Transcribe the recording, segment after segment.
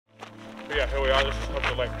yeah, here we are. This is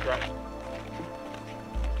Hooker Lake track.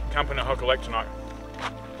 Camping at Hooker Lake tonight.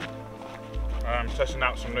 Testing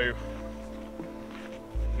out some new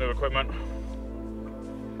equipment.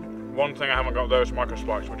 One thing I haven't got though is micro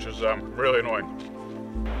spikes, which is really annoying.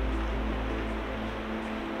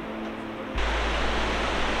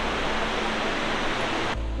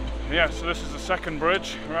 Yeah, so this is the second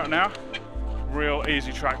bridge right now. Real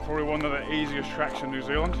easy track, probably one of the easiest tracks in New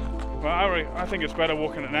Zealand. But I think it's better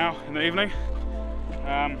walking it now in the evening.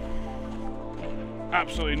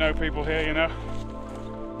 Absolutely no people here, you know.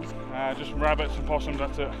 Just rabbits and possums,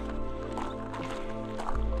 that's it.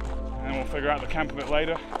 And we'll figure out the camp a bit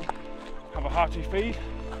later. Have a hearty feed.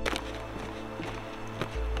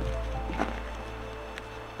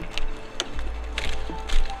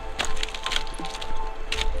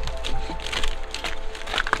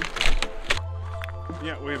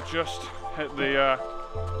 Yeah, we've just hit the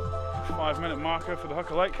 5-minute marker for the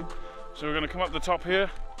Hooker Lake. So we're going to come up the top here.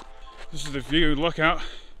 This is the view, look out.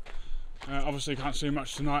 Obviously can't see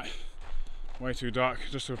much tonight. Way too dark,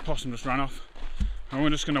 just a possum just ran off. And we're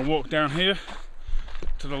just going to walk down here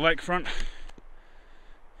to the lakefront.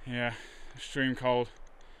 Yeah, extreme cold.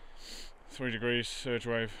 3 degrees, surge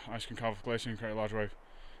wave, ice can carve, glacier, create a large wave.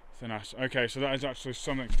 Thin ice. Okay, so that is actually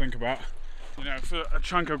something to think about. You know, for a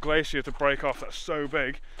chunk of glacier to break off that's so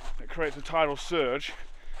big, it creates a tidal surge.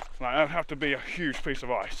 Like, that would have to be a huge piece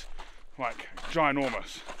of ice, like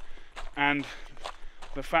ginormous. And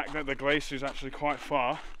the fact that the glacier is actually quite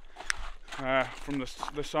far from this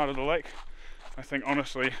side of the lake, I think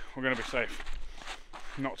honestly we're going to be safe.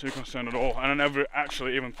 Not too concerned at all, and I never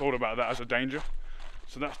actually even thought about that as a danger.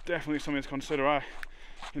 So that's definitely something to consider.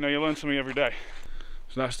 You know, you learn something every day.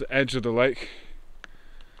 So that's the edge of the lake.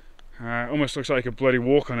 Almost looks like you could bloody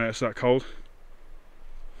walk on it, it's that cold.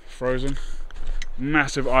 Frozen.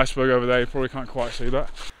 Massive iceberg over there, you probably can't quite see that.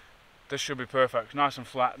 This should be perfect, nice and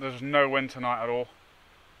flat. There's no wind tonight at all.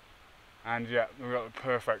 And yeah, we've got the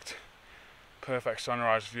perfect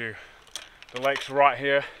sunrise view. The lake's right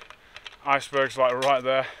here, iceberg's like right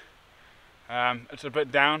there. It's a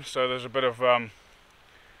bit down, so there's a bit of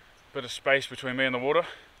space between me and the water.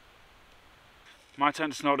 My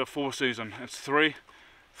tent's not a 4 season, it's 3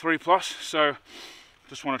 plus, so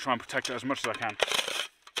just want to try and protect it as much as I can.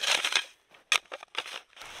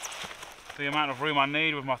 The amount of room I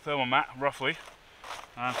need with my thermal mat, roughly,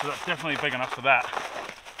 so that's definitely big enough for that.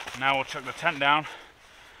 Now we'll chuck the tent down.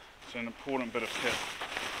 It's an important bit of kit,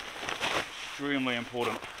 extremely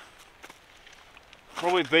important.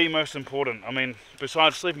 Probably the most important. I mean,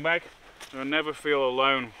 besides sleeping bag, I never feel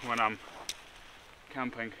alone when I'm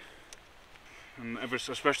camping. And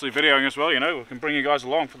especially videoing as well, you know, we can bring you guys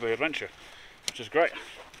along for the adventure, which is great.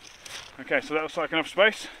 Okay, so that looks like enough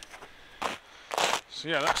space. So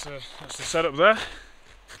yeah, that's the setup there.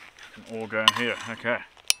 Can all go in here. Okay.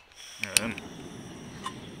 Yeah, in.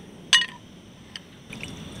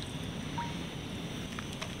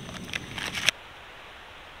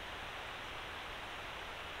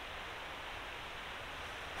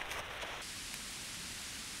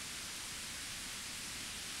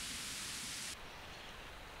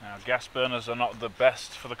 Now, gas burners are not the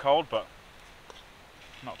best for the cold, but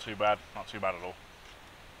not too bad at all.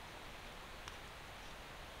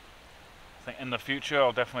 I think in the future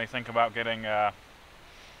I'll definitely think about getting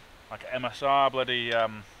like MSR, bloody, what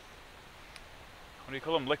do you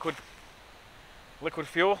call them, liquid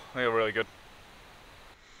fuel. They're really good.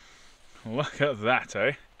 Look at that,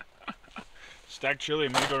 eh? Stag chili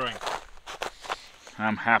metering.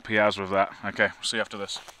 I'm happy as with that. Okay, we'll see you after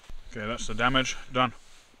this. Okay, that's the damage done.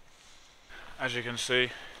 As you can see,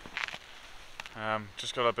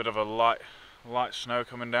 just got a bit of a light snow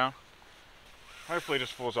coming down. Hopefully it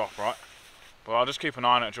just falls off, right? But I'll just keep an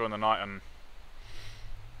eye on it during the night, and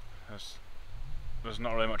there's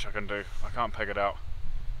not really much I can do. I can't peg it out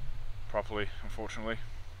properly, unfortunately.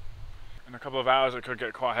 In a couple of hours it could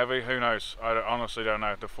get quite heavy, who knows? I honestly don't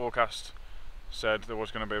know. The forecast said there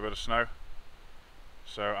was going to be a bit of snow.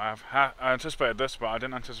 So I anticipated this, but I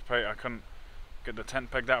didn't anticipate I couldn't get the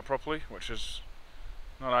tent pegged out properly, which is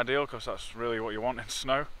not ideal because that's really what you want in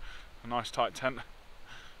snow, a nice tight tent.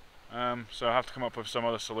 So I have to come up with some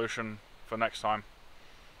other solution for next time.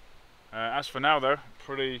 As for now though,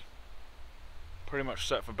 pretty much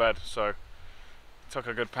set for bed. So took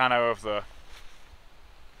a good pano of the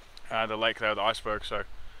lake there, the iceberg, so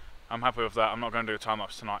I'm happy with that. I'm not going to do a time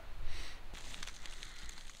lapse tonight.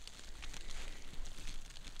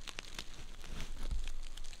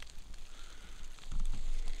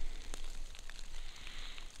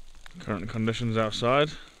 Current conditions outside,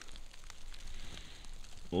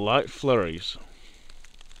 light flurries.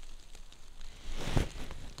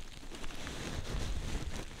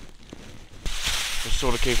 Just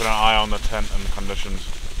sort of keeping an eye on the tent and the conditions.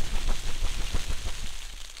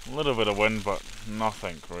 A little bit of wind, but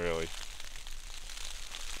nothing really.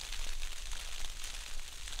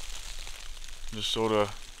 Just sort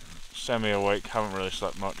of semi-awake, haven't really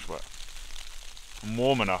slept much, but I'm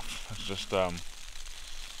warm enough. It's just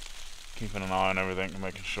keeping an eye on everything and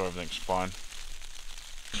making sure everything's fine.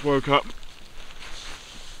 Just woke up.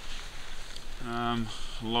 A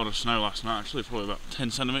lot of snow last night, actually, probably about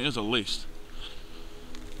 10 centimeters at least.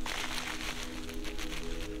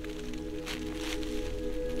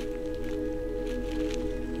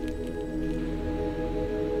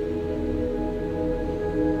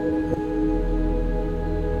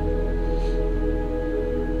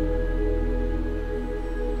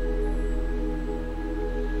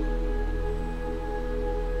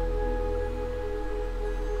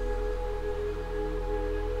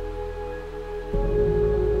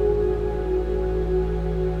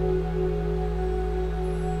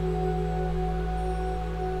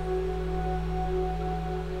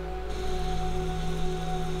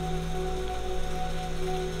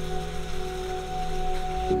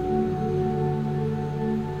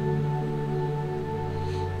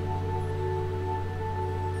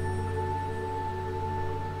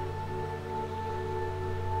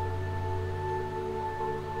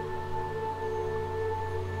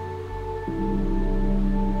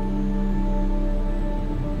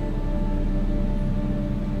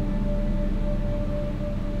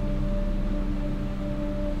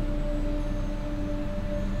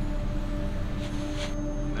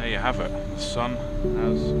 There you have it, the sun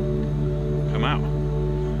has come out.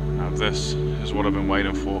 Now this is what I've been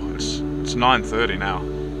waiting for. It's 9:30 now.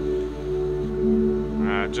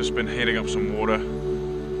 Just been heating up some water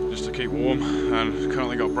just to keep warm, and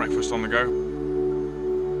currently got breakfast on the go.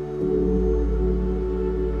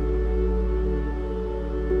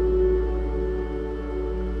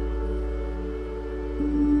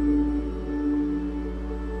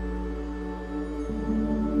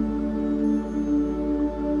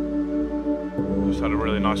 Just had a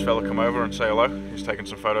really nice fella come over and say hello. He's taking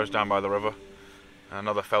some photos down by the river.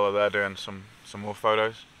 Another fella there doing some more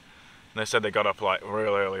photos. And they said they got up like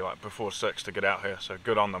real early, like before 6 to get out here, so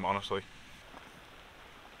good on them, honestly.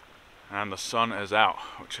 And the sun is out,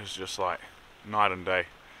 which is just like night and day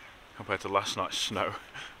compared to last night's snow.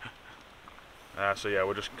 So yeah,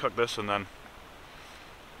 we'll just cook this and then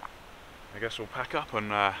I guess we'll pack up and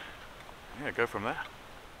yeah, go from there.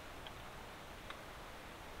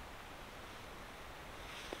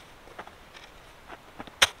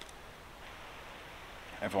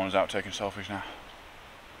 Everyone's out taking selfies now.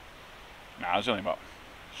 Nah, there's only about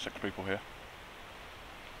 6 people here.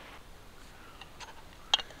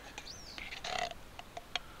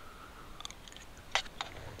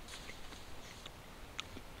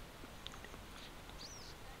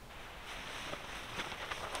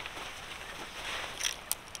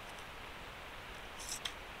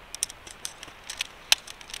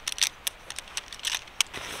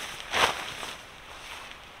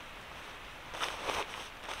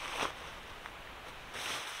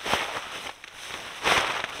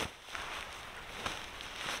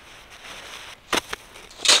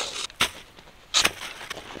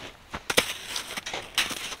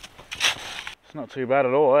 It's not too bad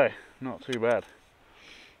at all, eh? Not too bad.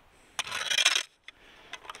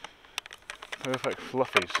 Perfect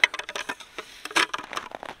fluffies.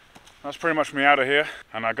 That's pretty much me out of here,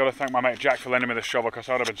 and I got to thank my mate Jack for lending me this shovel because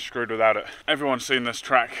I'd have been screwed without it. Everyone's seen this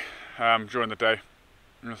track during the day.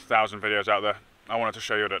 There's 1,000 videos out there. I wanted to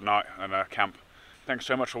show you it at night and camp. Thanks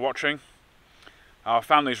so much for watching. I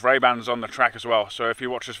found these Ray-Bans on the track as well, so if you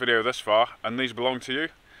watch this video this far and these belong to you,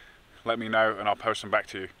 let me know and I'll post them back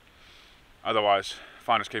to you. Otherwise,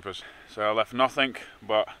 finders keepers. So I left nothing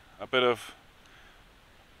but a bit of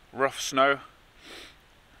rough snow,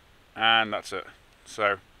 and that's it.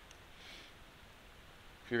 So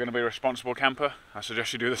if you're going to be a responsible camper, I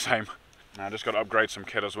suggest you do the same. I just got to upgrade some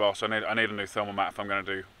kit as well, so I need a new thermal mat if I'm going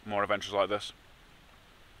to do more adventures like this,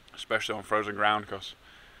 especially on frozen ground, because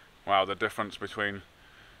wow, the difference between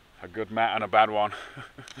a good mat and a bad one.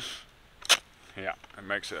 Yeah, it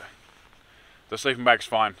makes it. The sleeping bag's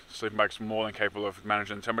fine. The sleeping bag's more than capable of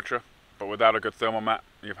managing the temperature, but without a good thermal mat,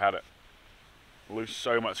 you've had it. Lose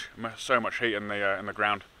so much heat in the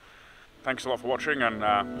ground. Thanks a lot for watching, and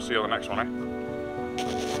we'll see you on the next one, eh?